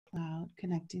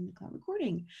connecting the cloud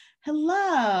recording.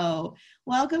 Hello.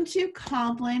 Welcome to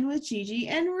Compline with GiGi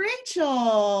and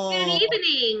Rachel. Good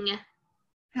evening.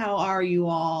 How are you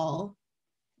all?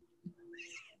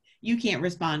 You can't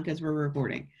respond because we're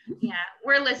recording. Yeah,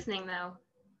 we're listening though.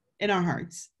 In our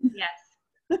hearts.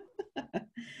 Yes.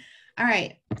 All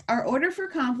right. Our order for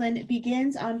Compline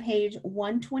begins on page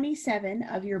 127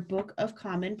 of your Book of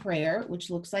Common Prayer,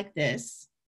 which looks like this.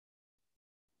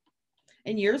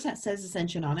 And yours says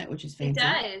Ascension on it, which is fancy. It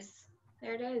does.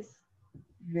 There it is.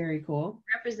 Very cool.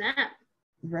 Represent.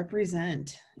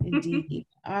 Represent, indeed.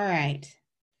 All right.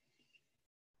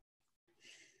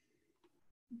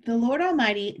 The Lord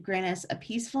Almighty grant us a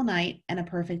peaceful night and a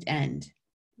perfect end.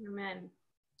 Amen.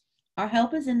 Our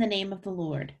help is in the name of the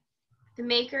Lord, The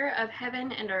maker of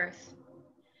heaven and earth.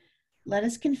 Let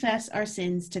us confess our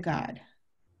sins to God.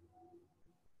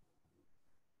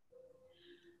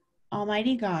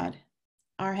 Almighty God,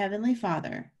 our Heavenly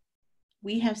Father,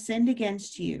 we have sinned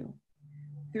against you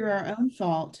through our own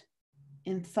fault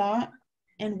in thought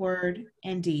and word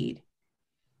and deed,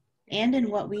 and in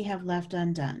what we have left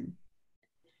undone.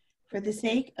 For the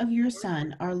sake of your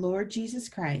Son, our Lord Jesus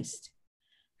Christ,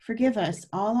 forgive us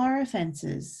all our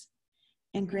offenses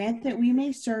and grant that we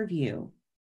may serve you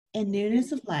in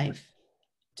newness of life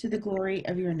to the glory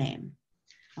of your name.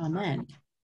 Amen.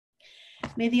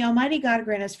 May the Almighty God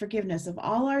grant us forgiveness of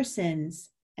all our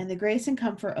sins and the grace and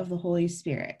comfort of the Holy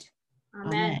Spirit.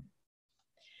 Amen.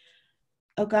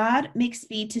 O God, make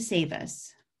speed to save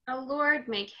us. O Lord,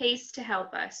 make haste to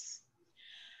help us.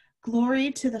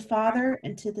 Glory to the Father,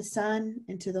 and to the Son,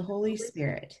 and to the Holy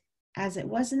Spirit, as it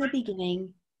was in the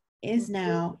beginning, is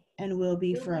now, and will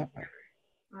be forever.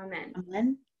 Amen.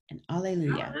 Amen and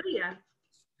alleluia. Hallelujah.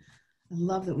 I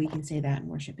love that we can say that in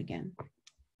worship again.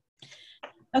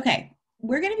 Okay,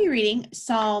 we're going to be reading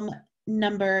Psalm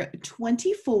number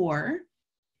 24,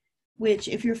 which,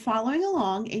 if you're following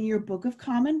along in your Book of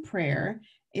Common Prayer,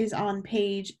 is on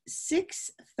page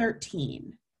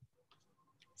 613.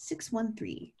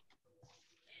 613.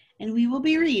 And we will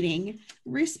be reading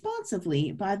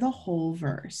responsively by the whole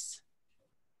verse.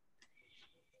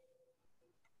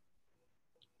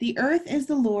 The earth is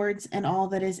the Lord's and all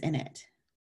that is in it,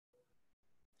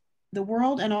 the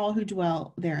world and all who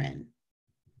dwell therein.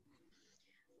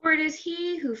 For it is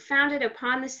he who founded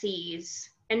upon the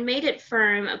seas and made it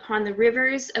firm upon the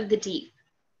rivers of the deep.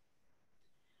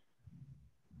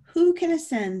 Who can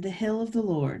ascend the hill of the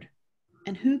Lord,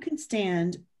 and who can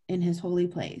stand in his holy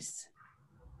place?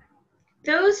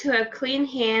 Those who have clean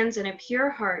hands and a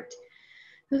pure heart,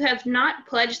 who have not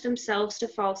pledged themselves to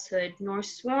falsehood, nor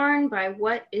sworn by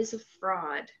what is a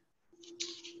fraud.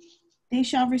 They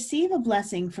shall receive a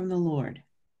blessing from the Lord,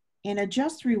 and a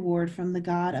just reward from the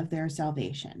God of their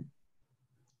salvation.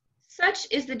 Such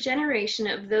is the generation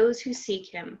of those who seek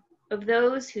him, of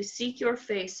those who seek your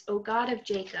face, O God of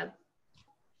Jacob.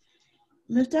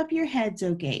 Lift up your heads,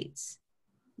 O gates.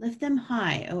 Lift them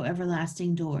high, O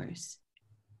everlasting doors,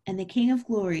 and the King of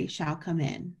glory shall come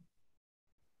in.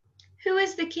 Who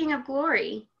is the King of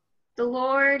glory? The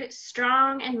Lord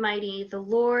strong and mighty, the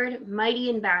Lord mighty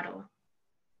in battle.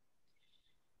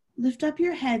 Lift up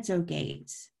your heads, O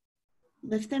gates.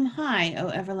 Lift them high, O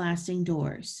everlasting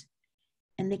doors,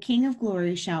 and the King of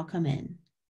glory shall come in.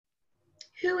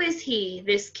 Who is he,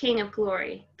 this King of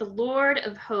glory? The Lord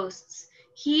of hosts.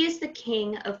 He is the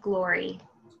King of glory.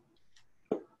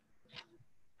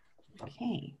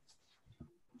 Okay.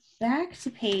 Back to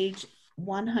page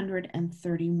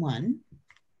 131.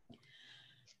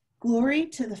 Glory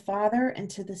to the Father, and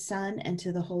to the Son, and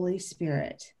to the Holy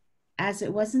Spirit, as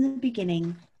it was in the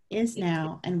beginning, is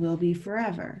now, and will be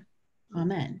forever.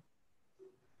 Amen.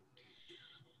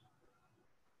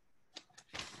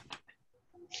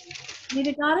 May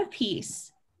the God of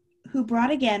peace, who brought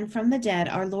again from the dead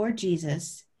our Lord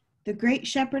Jesus, the great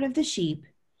shepherd of the sheep,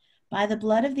 by the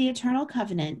blood of the eternal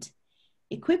covenant,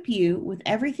 equip you with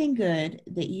everything good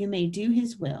that you may do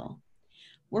his will,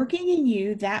 working in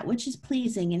you that which is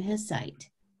pleasing in his sight,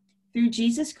 through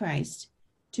Jesus Christ,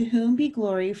 to whom be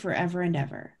glory forever and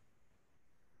ever.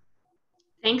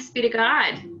 Thanks be to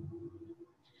God.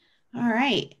 All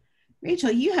right.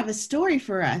 Rachel, you have a story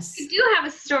for us. I do have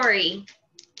a story.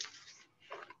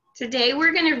 Today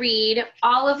we're going to read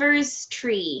Oliver's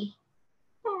Tree.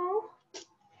 Oh.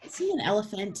 Is he an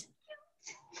elephant?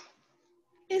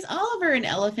 Is Oliver an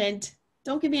elephant?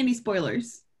 Don't give me any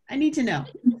spoilers. I need to know.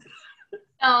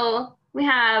 So we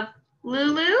have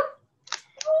Lulu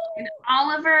and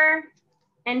Oliver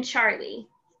and Charlie.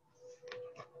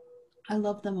 I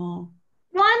love them all.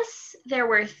 Once there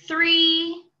were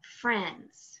 3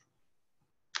 friends.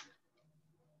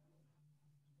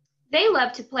 They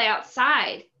loved to play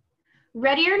outside,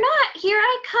 Ready or not, here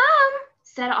I come,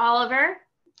 said Oliver.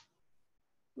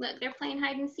 Look, they're playing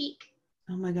hide and seek.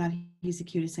 Oh my God, he's the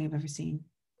cutest thing I've ever seen.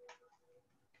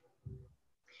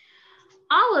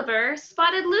 Oliver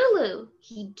spotted Lulu.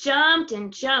 He jumped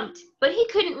and jumped, but he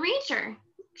couldn't reach her.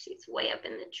 She's way up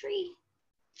in the tree.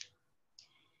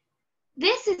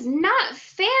 This is not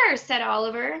fair, said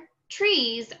Oliver.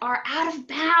 Trees are out of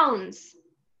bounds.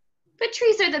 But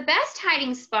trees are the best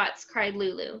hiding spots, cried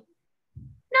Lulu.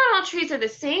 Not all trees are the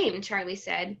same, Charlie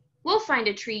said. We'll find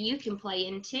a tree you can play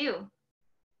in too.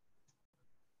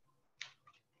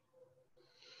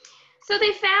 So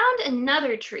they found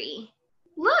another tree.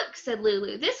 Look, said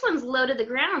Lulu, this one's low to the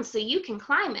ground so you can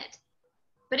climb it.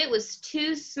 But it was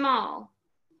too small.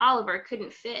 Oliver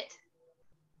couldn't fit.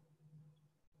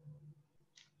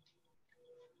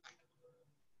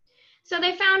 So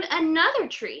they found another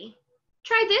tree.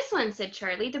 Try this one, said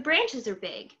Charlie. The branches are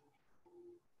big.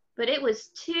 But it was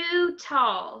too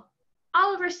tall.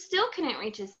 Oliver still couldn't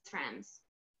reach his friends.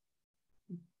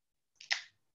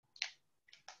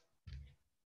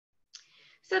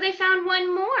 So they found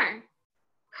one more.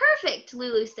 Perfect,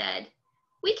 Lulu said.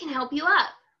 We can help you up.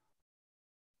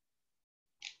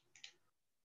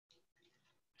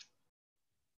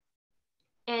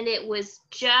 And it was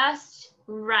just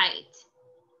right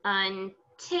until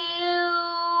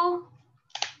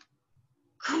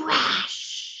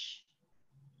crash.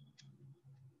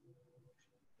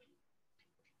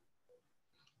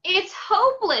 It's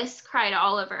hopeless, cried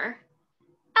Oliver.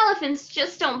 Elephants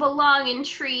just don't belong in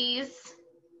trees.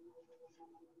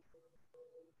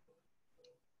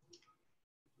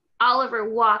 Oliver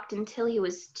walked until he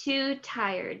was too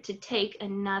tired to take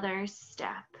another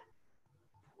step.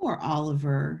 Poor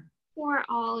Oliver. Poor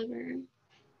Oliver.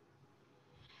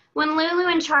 When Lulu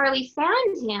and Charlie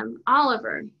found him,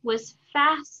 Oliver was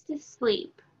fast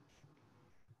asleep.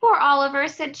 Poor Oliver,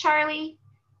 said Charlie.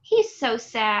 He's so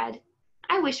sad.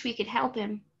 I wish we could help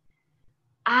him.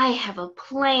 I have a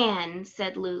plan,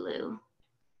 said Lulu.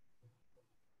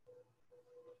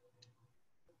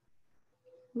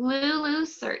 Lulu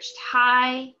searched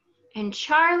high and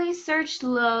Charlie searched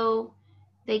low.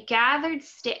 They gathered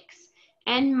sticks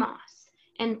and moss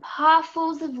and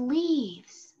pawfuls of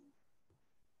leaves.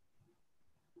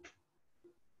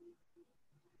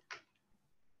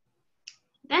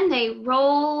 Then they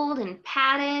rolled and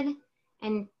patted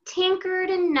and tinkered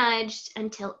and nudged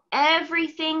until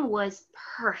everything was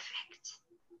perfect.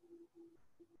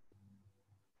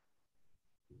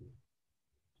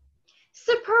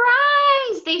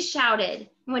 Surprise! They shouted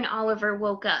when Oliver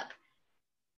woke up.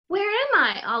 Where am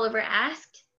I? Oliver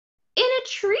asked. In a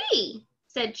tree,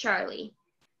 said Charlie.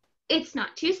 It's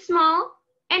not too small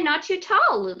and not too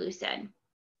tall, Lulu said.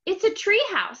 It's a tree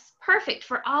house, perfect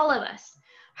for all of us.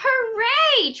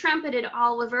 Hooray! Trumpeted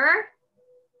Oliver.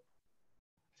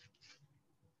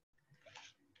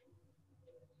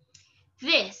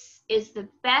 This is the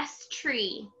best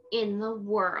tree in the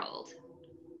world.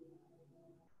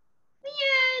 The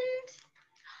end.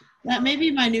 That may be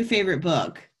my new favorite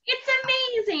book. It's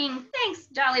amazing. Thanks,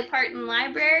 Dolly Parton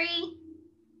Library.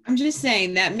 I'm just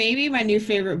saying that may be my new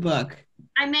favorite book.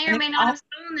 I may or may not have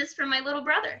stolen this from my little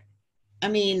brother. I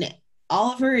mean,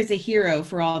 Oliver is a hero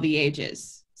for all the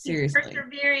ages. Seriously. He's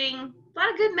persevering. A lot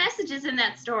of good messages in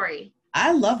that story.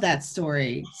 I love that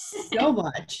story so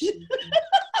much.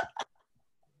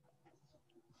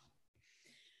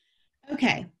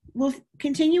 Okay, we'll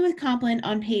continue with Compline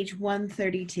on page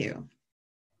 132.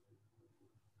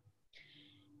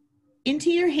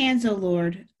 Into your hands, O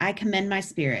Lord, I commend my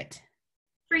spirit.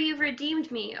 For you've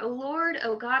redeemed me, O Lord,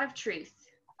 O God of truth.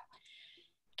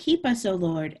 Keep us, O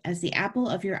Lord, as the apple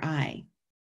of your eye.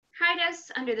 Hide us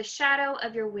under the shadow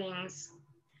of your wings.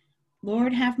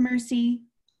 Lord, have mercy.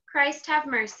 Christ, have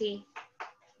mercy.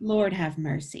 Lord, have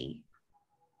mercy.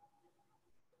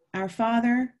 Our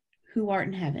Father, who art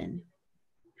in heaven,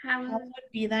 hallowed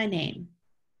be thy name.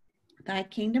 Thy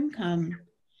kingdom come,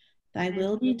 thy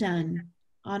will be done,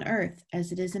 on earth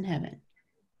as it is in heaven.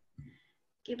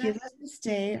 Give us this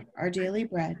day our daily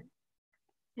bread,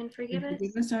 and forgive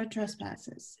us our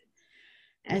trespasses,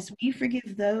 as we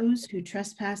forgive those who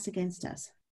trespass against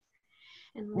us.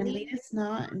 And lead us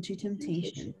not into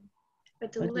temptation,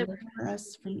 but deliver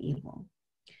us from evil.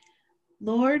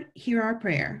 Lord, hear our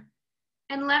prayer.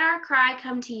 And let our cry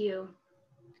come to you.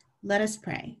 Let us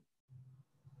pray.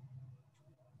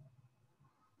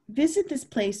 Visit this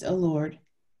place, O Lord,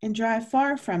 and drive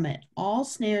far from it all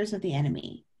snares of the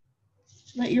enemy.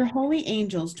 Let your holy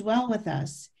angels dwell with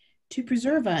us to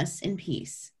preserve us in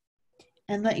peace.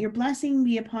 And let your blessing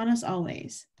be upon us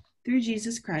always, through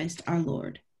Jesus Christ our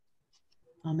Lord.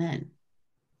 Amen.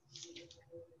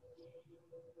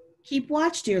 Keep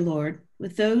watch, dear Lord,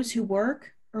 with those who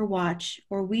work or watch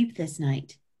or weep this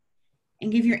night,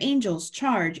 and give your angels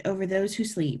charge over those who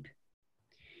sleep.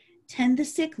 Tend the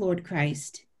sick, Lord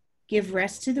Christ. Give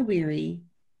rest to the weary.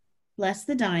 Bless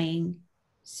the dying.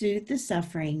 Soothe the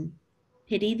suffering.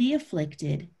 Pity the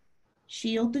afflicted.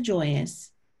 Shield the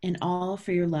joyous, and all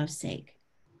for your love's sake.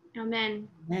 Amen.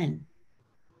 Amen.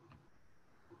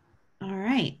 All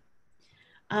right.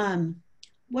 Um,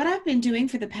 what I've been doing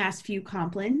for the past few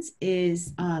complines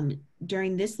is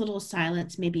during this little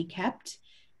silence may be kept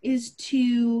is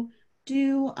to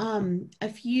do a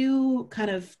few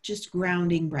kind of just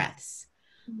grounding breaths.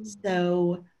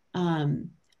 So I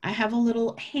have a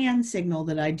little hand signal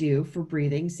that I do for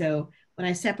breathing. So when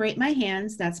I separate my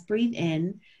hands, that's breathe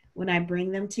in. When I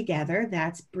bring them together,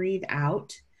 that's breathe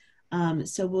out.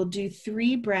 So we'll do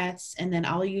 3 breaths and then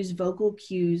I'll use vocal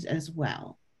cues as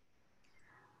well.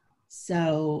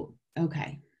 So,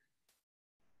 okay.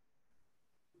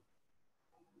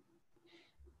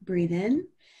 Breathe in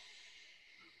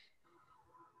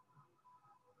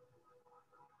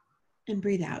and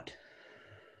breathe out.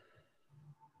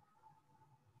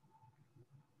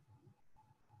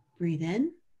 Breathe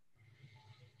in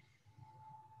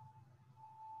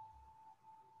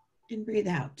and breathe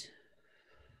out.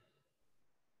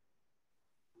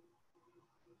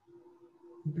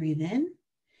 Breathe in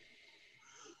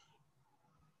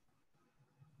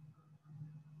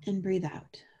and breathe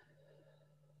out.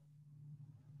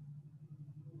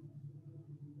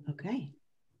 Okay.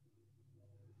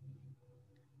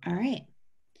 All right.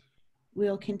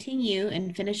 We'll continue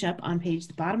and finish up on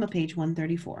the bottom of page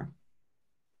 134.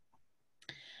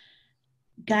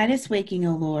 Guide us waking,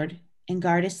 O Lord, and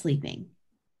guard us sleeping,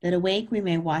 that awake we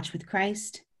may watch with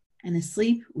Christ, and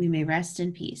asleep we may rest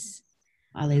in peace.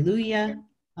 Alleluia,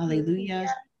 alleluia,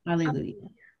 alleluia.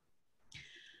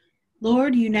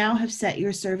 Lord, you now have set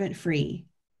your servant free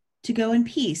to go in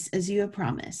peace as you have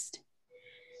promised.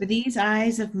 For these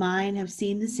eyes of mine have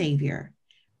seen the Savior,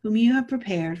 whom you have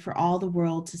prepared for all the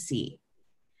world to see,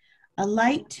 a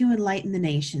light to enlighten the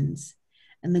nations,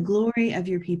 and the glory of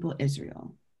your people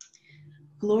Israel.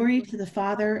 Glory to the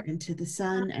Father, and to the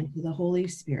Son, and to the Holy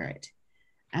Spirit,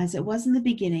 as it was in the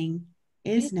beginning,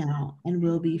 is now, and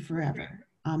will be forever.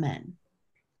 Amen.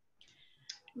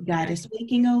 Guide us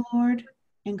waking, O Lord,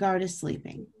 and guard us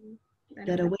sleeping,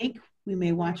 that awake we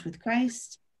may watch with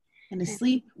Christ, and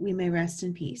asleep we may rest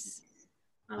in peace.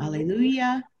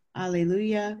 Alleluia,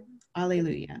 alleluia,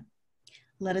 alleluia.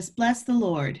 Let us bless the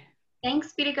Lord.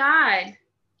 Thanks be to God.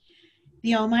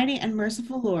 The Almighty and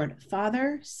merciful Lord,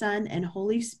 Father, Son, and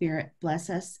Holy Spirit, bless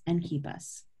us and keep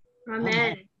us.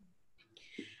 Amen.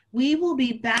 We will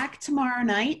be back tomorrow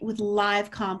night with live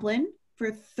Compline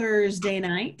for Thursday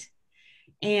night,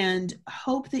 and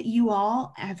hope that you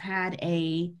all have had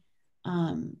a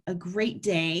great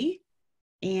day.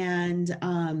 And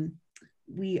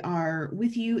we are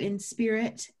with you in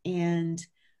spirit, and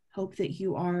hope that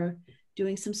you are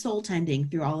doing some soul tending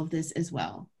through all of this as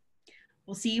well.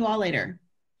 We'll see you all later.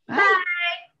 Bye. Bye.